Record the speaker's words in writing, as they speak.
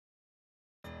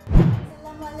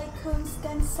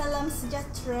Assalamualaikum, salam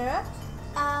sejahtera.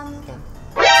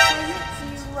 Saya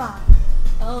Tira.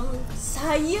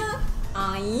 Saya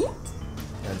Ain.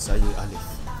 Dan saya Alif.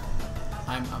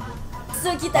 I'm Abu.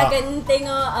 So kita akan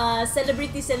tengok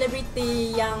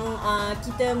selebriti-selebriti yang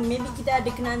maybe kita ada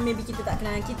kenal, maybe kita tak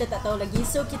kenal, kita tak tahu lagi.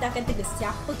 So kita akan teka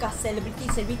siapakah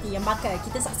selebriti-selebriti yang bakal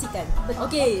kita saksikan.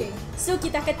 Okay. So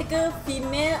kita akan teka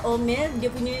female or male,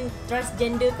 dia punya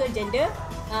transgender ke gender,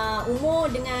 umur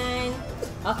dengan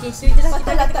okay, so itulah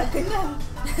kita akan tak kenal.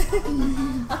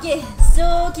 Okay, so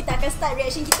kita akan start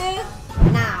reaction kita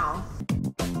now.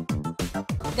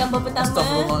 Gambar pertama.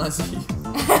 Astagfirullahaladzim.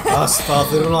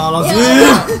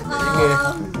 Astagfirullahaladzim.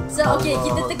 So okay,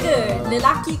 kita teka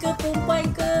lelaki ke perempuan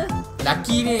ke?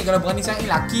 Laki ni, kalau berani sangat ni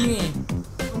laki ni.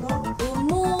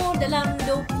 Umur dalam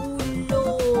 20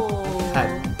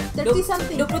 30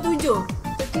 something. 27.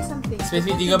 30 something.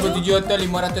 Spesifik 37 atau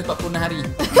 546 hari.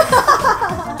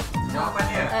 Jawapan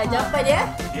dia. Jawapan dia?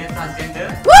 Dia transgender.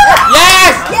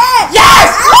 Yes! Yes! Yes!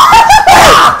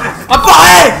 Apa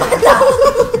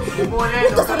Umur dia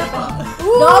 25.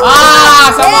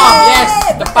 sama. Yes,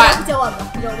 tepat. Aku jawab.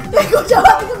 Aku jawab betul. Aku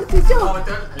jawab 37. Oh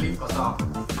betul. Alif kosong.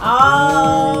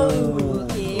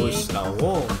 Okay. Uish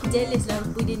lawak. Aku jealous lah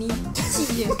rupa dia ni. Kecil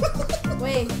je.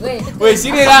 Weh,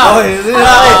 sini lah.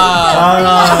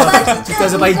 Alah. Kita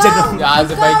Azerbaijan. Ya,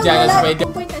 Azerbaijan.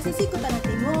 Perempuan kat sisi kau tak nak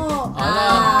tengok.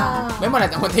 Alah. Memang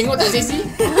nak tengok tak sesi.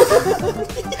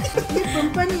 Ni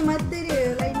perempuan ni mata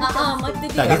dia lain macam. Mata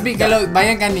dia. Tak, Tapi kalau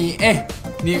bayangkan ni,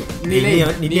 ni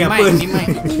Ni apa? Ni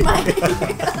mic. Ni mic.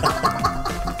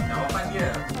 Jawapan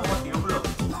dia umur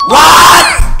 30. What?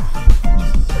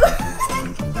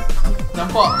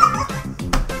 Nampak?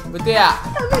 Betul tak?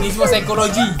 Ni semua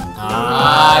psikologi.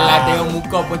 Alah, tengok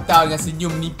muka petang dengan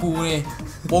senyum nipu ni.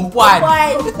 Perempuan.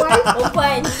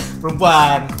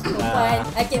 Perempuan.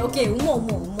 Okay, umur.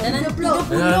 Dalam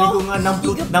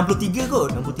 63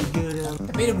 kot. 63 dia.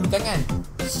 Tapi dia bulu tangan.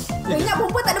 Kau ingat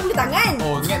perempuan tak ada bulu tangan?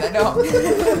 Oh, ingat tak ada.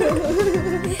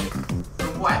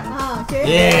 Perempuan. Okay.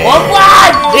 Yeah.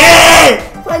 Perempuan!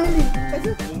 Finally. Lepas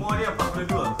tu. Umur dia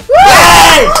 42.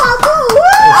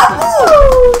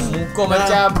 Muka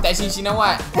macam tak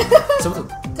sinawat. Siapa tu?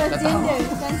 Transgender.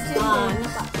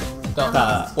 Nampak.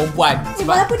 Tak. Perempuan.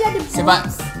 Walaupun dia ada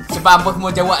Sebab apa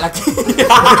semua jawab lelaki.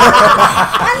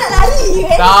 anak lari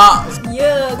kan. Tak.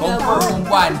 Ya, Confirm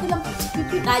perempuan.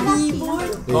 tadi pun.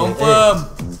 Confirm.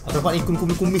 Aku nampak ni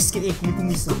kumis sikit ni.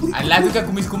 Kumis. Alah tu kan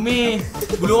kumis-kumis.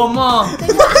 Bulu rumah.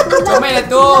 Comel lah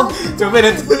tu.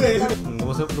 Comel dah tu.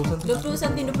 20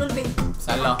 something, 20 lebih.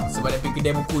 Salah. Sebab dia pergi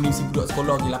kedai buku ni mesti budak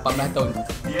sekolah lagi 18 tahun.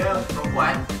 Dia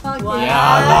perempuan. Okay.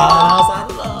 Ya Allah,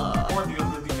 salah. Umur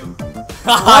 37.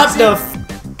 What the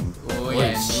Oh,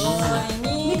 yang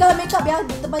ni. Ni kalau make up yang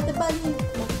tebal-tebal ni.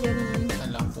 Okay ni.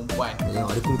 Salah, perempuan. Yang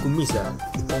ada kumis lah.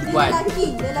 Perempuan. Lelaki.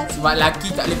 Sebab lelaki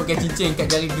tak boleh pakai cincin kat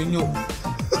jari tunjuk.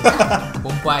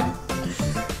 Perempuan.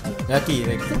 Lelaki.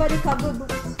 Sebab dia cover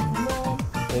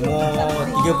Umur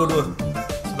 32.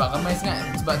 Sebab ramai sangat.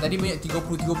 Sebab tadi banyak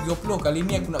 30. Kali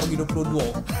ni aku nak bagi 22.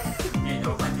 Okay,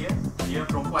 jawapan dia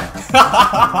perempuan.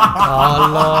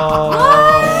 Allah.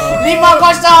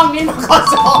 5-0.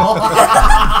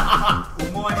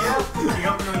 Umur dia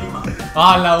 35.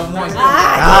 Alah, umur.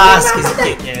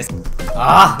 Sikit-sikit. Yes.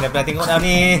 Dah pernah tengok dah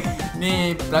ni.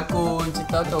 Ni pelakon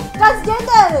cerita tu.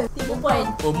 transgender. Perempuan.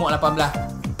 Umur 18.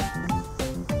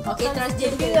 Okay,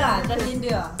 transgender lah.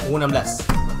 Umur 16.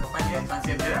 Jawapan dia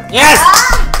transgender. Yes.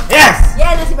 Yes.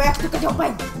 Ya, nasib baik aku tukar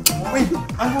jawapan. Umur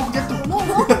 26.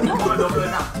 26.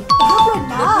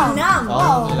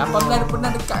 18 pernah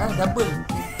dekat lah, double.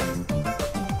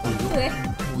 Betul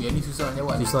Oh, yang ni susah nak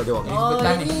jawab. Susah jawab. Yang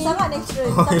sebetul ni. Sangat natural.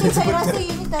 Tapi saya rasa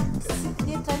ini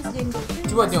dia transgender.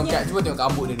 Cuba tengok kat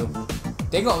rambut dia tu.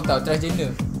 Tengok tahu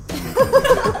transgender.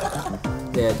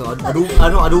 Dia tu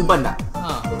ada uban tak?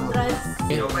 Ha.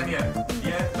 Jawapan dia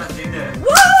transgender.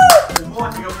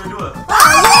 Umur 32.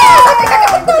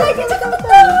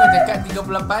 Kau cakap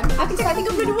 38. Aku cakap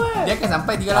 32. Dia akan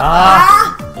sampai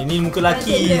 38. Ini muka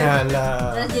laki.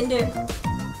 Alah. Transgender.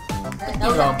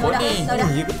 Tahu dah ampun ni.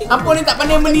 Ya ke? Ampun ni tak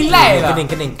pandai menilai lah.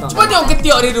 Kening. Cuba tengok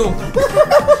ketiak dia tu.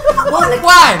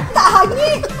 Perempuan. Tak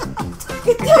hangit.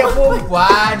 Ketiak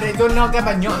perempuan. Dari zona kan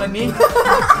banyak lah ni.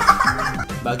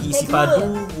 Bagi si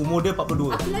Padu umur dia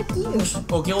 42. Aku lelaki ke?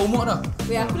 Oh, kira umur dah.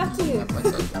 Aku lelaki ke?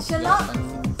 Sherlock.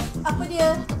 Apa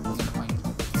dia?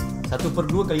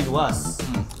 1/2 kali luas.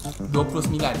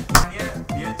 29.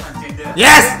 Dia transgender.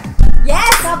 Yes.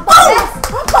 Yes, sabar.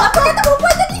 Apa kata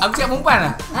perempuan tadi? Aku cakap perempuan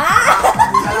lah.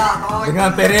 Salah kau. Dengan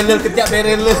parallel ketiak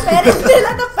parallel.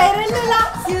 Parallel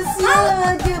lah.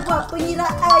 Sia-sia dia buat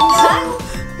pengiraan kan.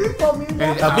 Formula.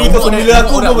 Tapi ikut semula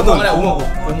aku pun betul. Umur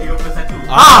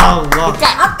 31. Allah.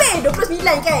 Dekat. Apa?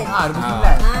 29 kan?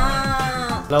 29.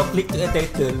 Kalau klik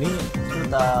title ni tu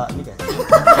tak ni kan.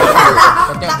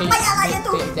 Tak payahlah yang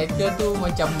tu. Title tu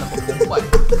macam perempuan.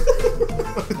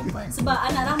 Sebab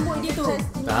anak rambut dia tu.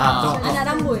 Anak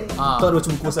rambut. Tu ada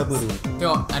macam kuasa apa tu?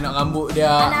 Tengok anak rambut dia,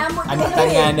 Anak rambut anak dia.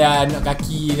 tangan dia, anak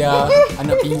kaki dia,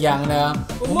 anak pinggang dia.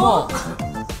 Umur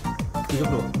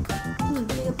 30.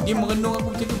 dia merenung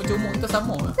aku macam tu, macam umur kita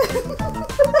sama.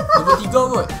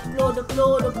 23 kot. 20, 25,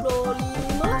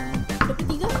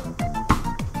 23,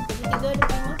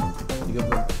 25. 30.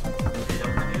 Jawapan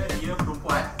dia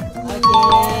perempuan.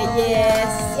 Okay,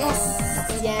 yes.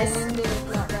 Yes.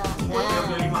 Umur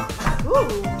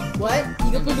 35. What?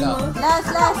 35. Last.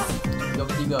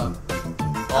 33.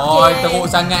 Oh, teruk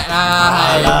sangat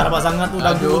lah. Alah, rapat sangat tu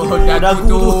dagu tu. Dagu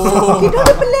tu. Hidup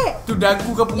dia pelik. Tu dagu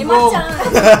ke Dia punggung? macam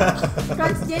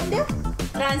Transgender.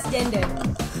 transgender.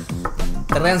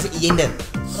 Transgender.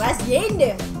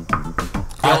 Transgender.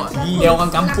 Dia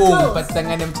orang kampung, lepas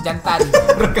tangan dia macam jantan.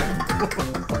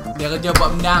 Dia kerja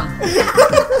buat bendang.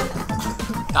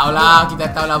 Tahulah, kita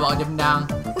tahulah buat kerja bendang.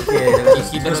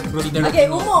 Kita Okay,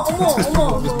 umur.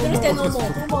 Teruskan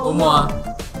umur.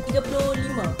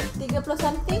 35. 30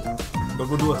 something.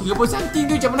 22. 30 something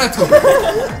tu macam mana tu?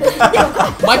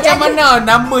 Macam mana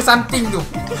nama something tu?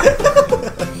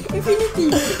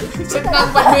 Infinity. Senang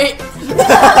buat duit.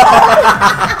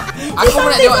 Aku pun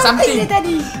nak jawab something. Dia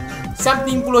tadi.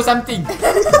 Something puluh something.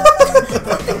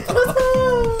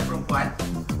 Perempuan.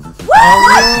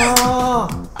 Allah.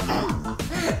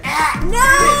 No.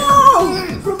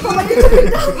 Perempuan macam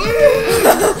cemendang.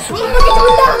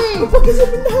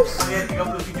 Dia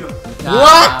 37.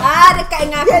 What? Dekat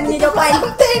dengan aku ni jawapan.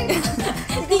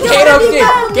 Kira okey.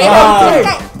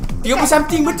 30 Dekat.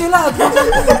 something betul lah.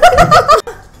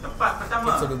 Tempat pertama.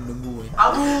 Sudah menunggu ni.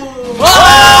 Abu.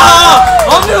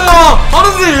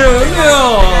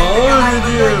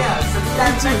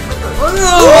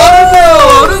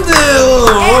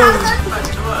 Tempat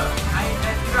kedua.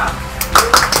 Aina.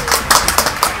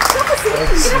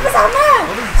 Kenapa sama?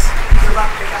 Sebab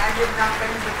dekat dia menang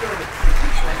kali betul.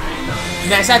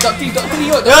 Next saya top 3 kot.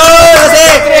 Terima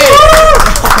kasih.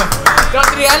 Top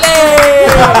 3 Alif.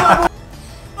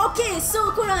 Okay,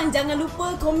 so korang jangan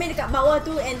lupa komen dekat bawah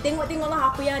tu and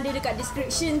tengoklah apa yang ada dekat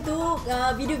description tu.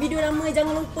 Video-video lama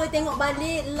jangan lupa tengok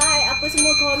balik, like apa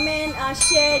semua, komen,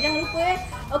 share, jangan lupa.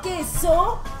 Okay,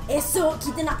 so esok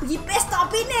kita nak pergi Pesta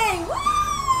Penang. Woo!